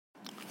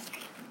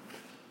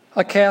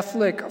A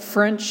Catholic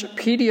French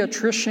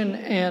pediatrician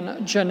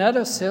and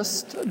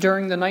geneticist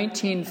during the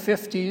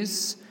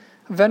 1950s,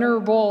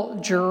 Venerable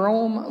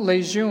Jerome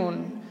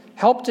Lejeune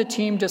helped a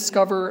team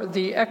discover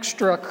the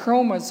extra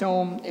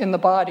chromosome in the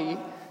body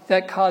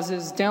that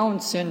causes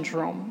Down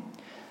syndrome,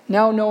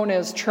 now known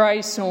as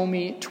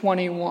trisomy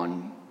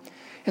 21.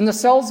 In the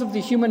cells of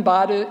the human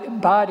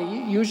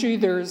body, usually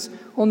there's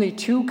only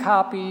 2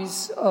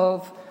 copies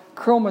of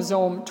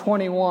chromosome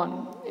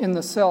 21 in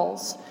the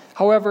cells.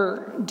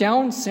 However,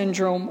 Down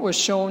syndrome was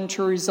shown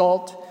to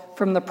result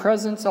from the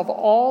presence of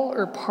all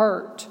or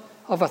part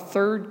of a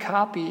 3rd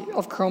copy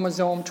of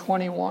chromosome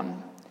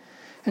 21.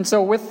 And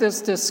so with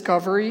this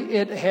discovery,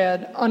 it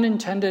had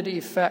unintended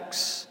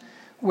effects,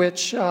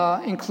 which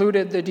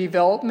included the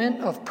development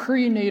of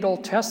prenatal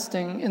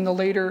testing in the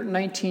later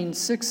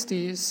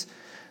 1960s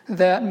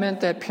that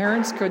meant that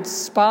parents could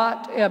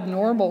spot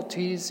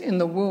abnormalities in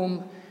the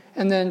womb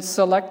and then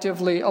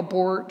selectively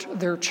abort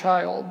their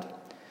child.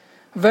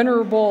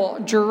 Venerable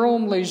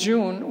Jerome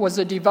Lejeune was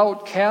a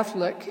devout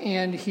Catholic,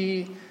 and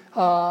he,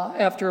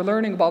 after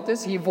learning about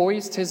this, he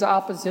voiced his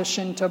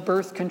opposition to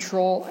birth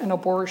control and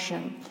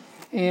abortion.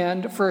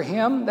 And for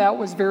him, that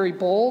was very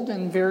bold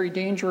and very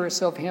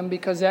dangerous of him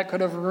because that could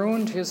have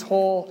ruined his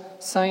whole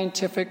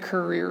scientific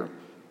career.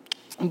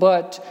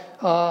 But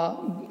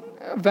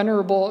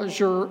Venerable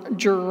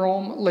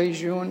Jerome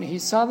Lejeune, he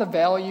saw the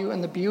value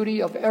and the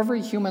beauty of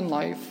every human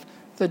life,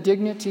 the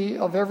dignity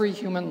of every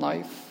human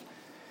life.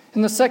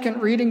 In the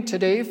second reading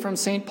today from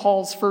St.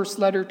 Paul's first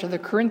letter to the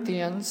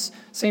Corinthians,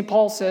 St.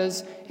 Paul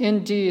says,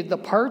 "Indeed, the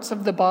parts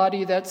of the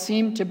body that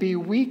seem to be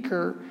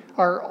weaker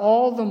are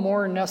all the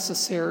more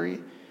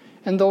necessary,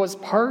 and those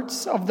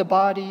parts of the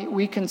body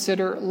we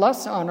consider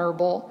less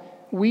honorable,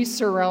 we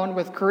surround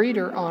with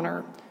greater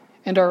honor,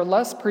 and our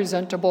less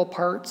presentable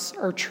parts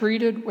are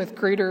treated with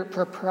greater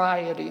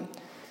propriety."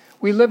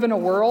 We live in a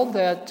world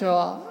that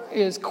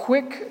is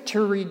quick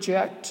to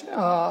reject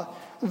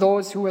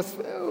those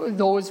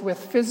with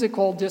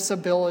physical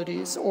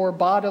disabilities or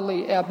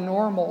bodily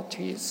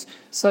abnormalities,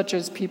 such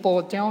as people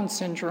with Down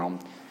syndrome.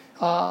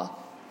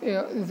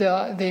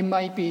 They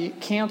might be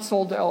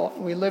canceled out.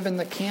 We live in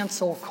the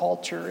cancel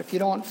culture. If you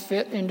don't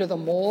fit into the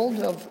mold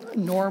of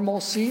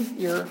normalcy,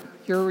 you're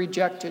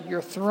rejected.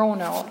 You're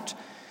thrown out.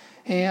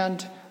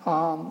 And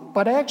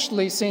but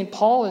actually, St.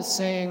 Paul is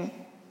saying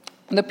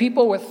the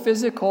people with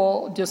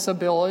physical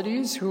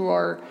disabilities who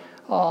are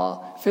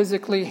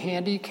physically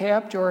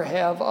handicapped or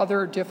have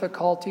other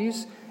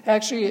difficulties,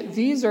 actually,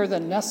 these are the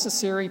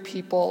necessary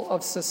people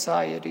of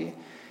society.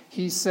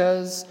 He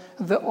says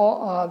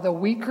the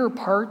weaker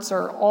parts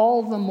are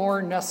all the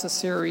more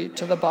necessary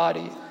to the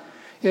body.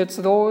 It's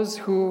those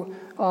who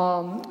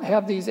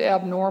have these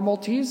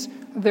abnormalities.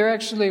 They're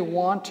actually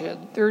wanted,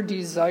 they're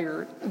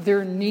desired,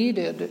 they're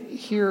needed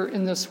here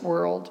in this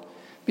world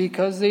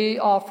because they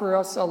offer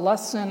us a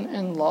lesson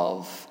in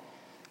love.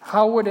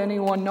 How would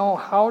anyone know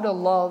how to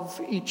love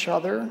each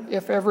other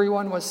if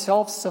everyone was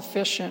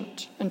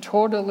self-sufficient and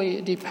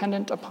totally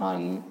dependent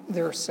upon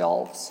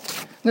themselves?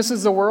 This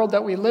is the world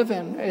that we live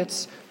in.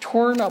 It's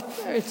torn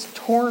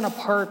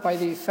apart by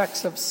the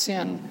effects of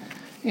sin.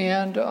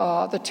 And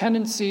the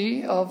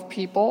tendency of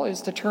people is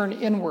to turn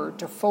inward,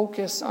 to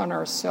focus on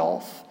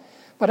ourselves.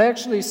 But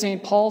actually,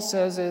 St. Paul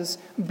says is,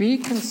 be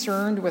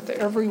concerned with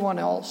everyone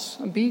else.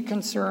 Be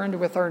concerned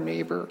with our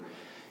neighbor.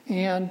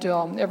 And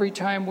every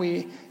time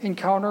we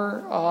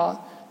encounter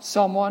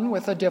someone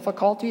with a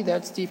difficulty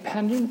that's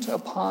dependent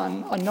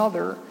upon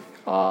another,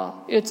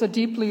 it's a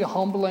deeply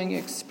humbling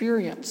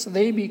experience.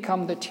 They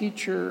become the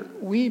teacher,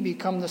 we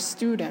become the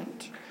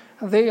student.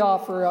 They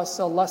offer us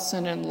a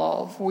lesson in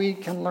love. We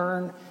can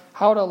learn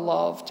how to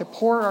love, to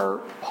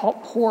pour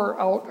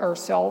out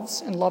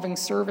ourselves in loving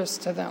service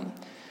to them.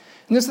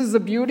 And this is the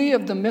beauty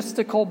of the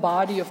mystical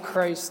body of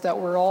Christ that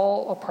we're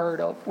all a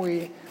part of.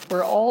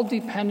 We're all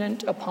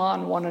dependent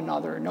upon one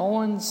another. No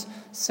one's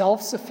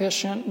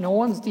self-sufficient. No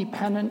one's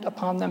dependent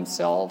upon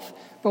themselves,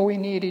 but we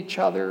need each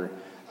other.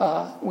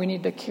 We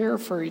need to care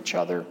for each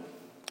other.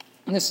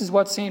 And this is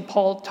what St.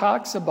 Paul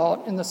talks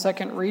about in the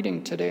second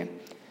reading today.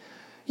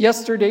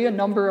 Yesterday, a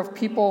number of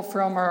people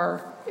from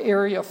our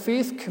area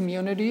faith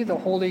community, the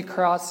Holy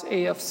Cross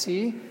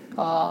AFC,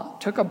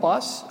 took a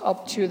bus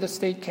up to the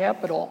state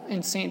capitol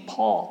in St.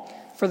 Paul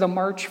for the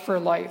March for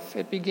Life.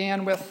 It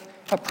began with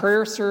a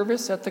prayer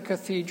service at the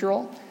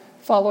cathedral,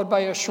 followed by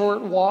a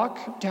short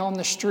walk down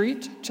the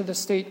street to the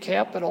state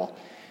capitol.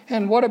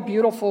 And what a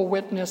beautiful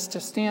witness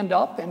to stand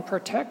up and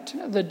protect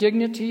the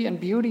dignity and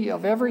beauty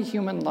of every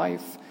human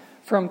life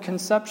from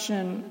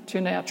conception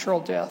to natural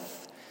death.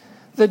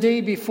 The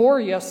day before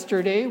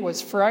yesterday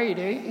was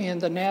Friday, and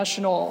the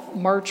National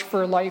March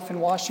for Life in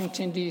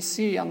Washington,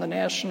 D.C. on the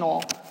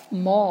National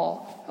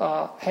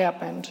Mall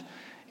happened.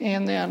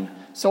 And then,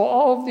 so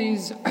all of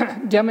these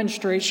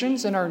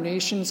demonstrations in our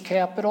nation's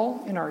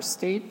capital, in our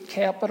state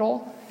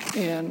capital,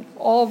 in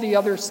all the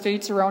other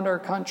states around our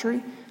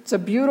country, it's a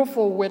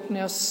beautiful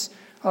witness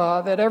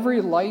that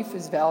every life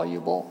is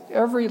valuable.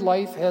 Every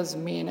life has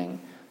meaning.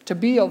 To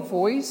be a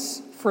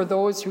voice for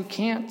those who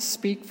can't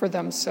speak for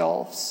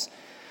themselves.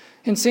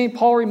 And St.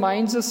 Paul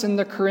reminds us in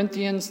the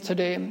Corinthians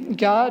today,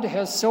 God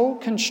has so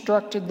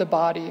constructed the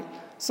body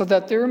so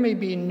that there may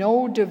be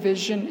no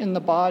division in the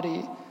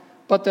body,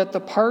 but that the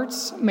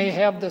parts may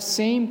have the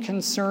same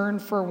concern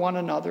for one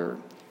another.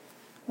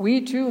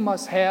 We too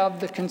must have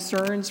the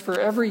concerns for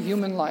every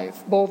human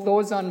life, both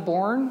those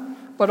unborn,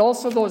 but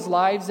also those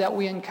lives that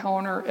we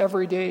encounter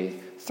every day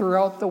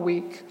throughout the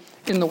week,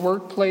 in the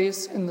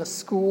workplace, in the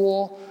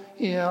school,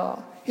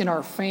 in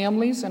our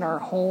families, in our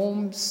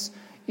homes,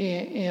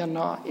 in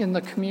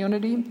the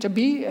community, to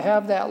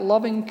have that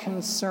loving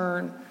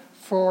concern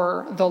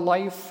for the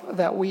life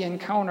that we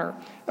encounter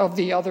of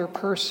the other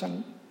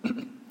person.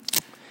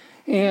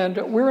 And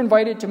we're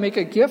invited to make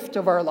a gift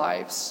of our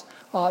lives,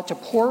 to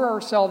pour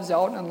ourselves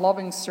out in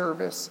loving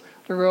service,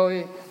 to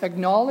really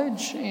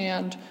acknowledge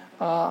and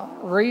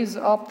raise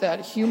up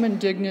that human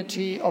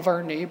dignity of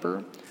our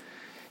neighbor.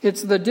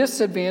 It's the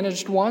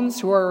disadvantaged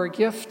ones who are a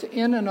gift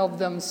in and of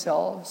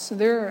themselves.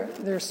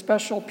 They're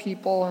special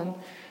people, and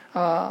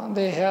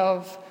they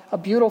have a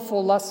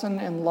beautiful lesson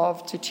in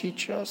love to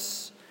teach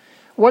us.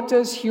 What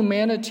does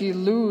humanity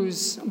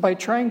lose by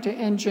trying to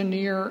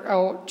engineer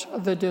out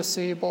the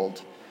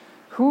disabled?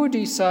 Who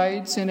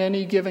decides in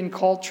any given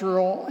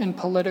cultural and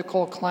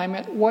political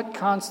climate what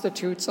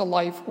constitutes a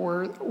life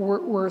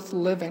worth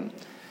living?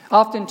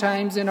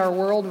 Oftentimes in our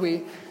world,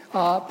 we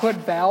put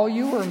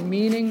value or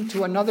meaning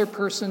to another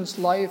person's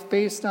life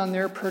based on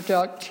their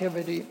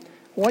productivity.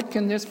 What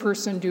can this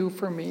person do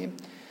for me?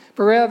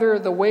 But rather,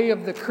 the way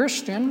of the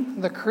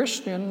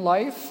Christian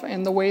life,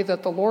 and the way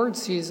that the Lord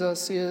sees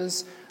us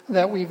is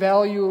that we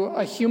value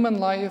a human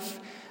life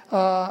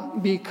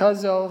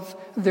because of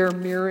their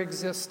mere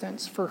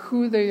existence, for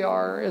who they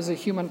are as a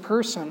human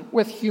person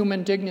with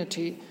human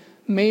dignity,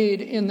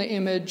 made in the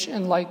image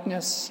and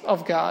likeness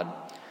of God.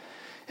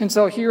 And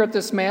so here at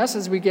this Mass,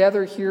 as we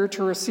gather here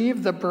to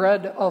receive the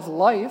bread of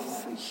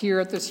life here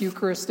at this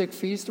Eucharistic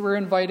feast, we're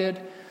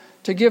invited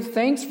to give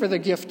thanks for the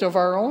gift of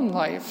our own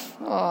life,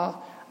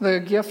 the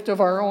gift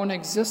of our own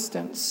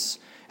existence.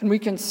 And we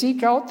can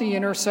seek out the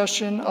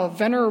intercession of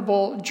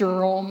Venerable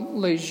Jerome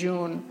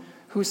Lejeune,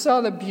 who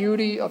saw the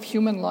beauty of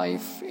human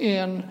life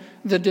in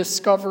the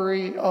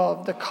discovery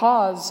of the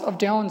cause of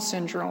Down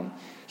syndrome.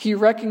 He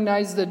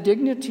recognized the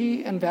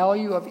dignity and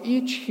value of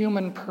each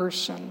human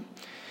person.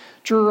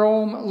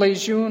 Jerome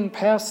Lejeune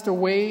passed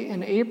away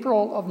in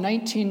April of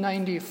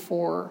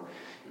 1994,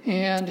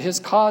 and his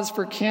cause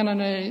for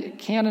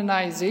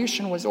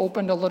canonization was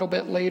opened a little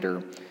bit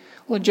later.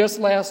 Well, just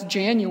last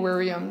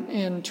January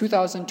in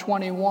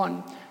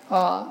 2021,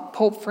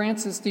 Pope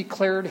Francis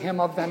declared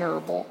him a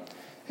venerable.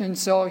 And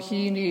so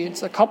he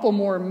needs a couple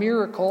more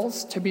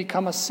miracles to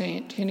become a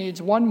saint. He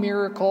needs one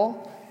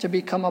miracle to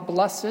become a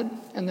blessed,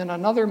 and then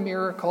another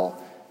miracle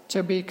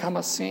to become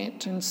a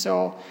saint. And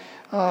so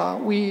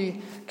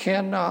we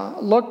can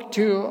look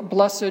to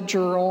Blessed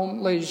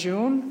Jerome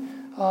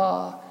Lejeune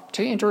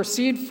to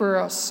intercede for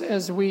us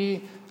as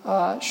we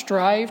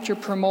strive to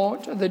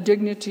promote the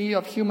dignity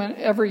of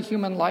every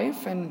human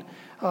life, and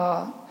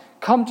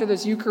come to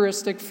this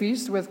Eucharistic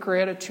feast with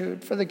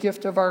gratitude for the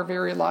gift of our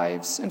very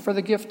lives and for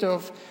the gift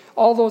of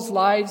all those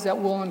lives that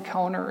we'll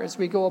encounter as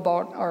we go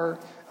about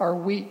our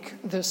week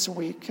this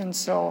week. And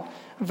so,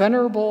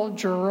 Venerable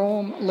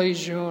Jerome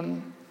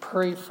Lejeune,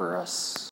 pray for us.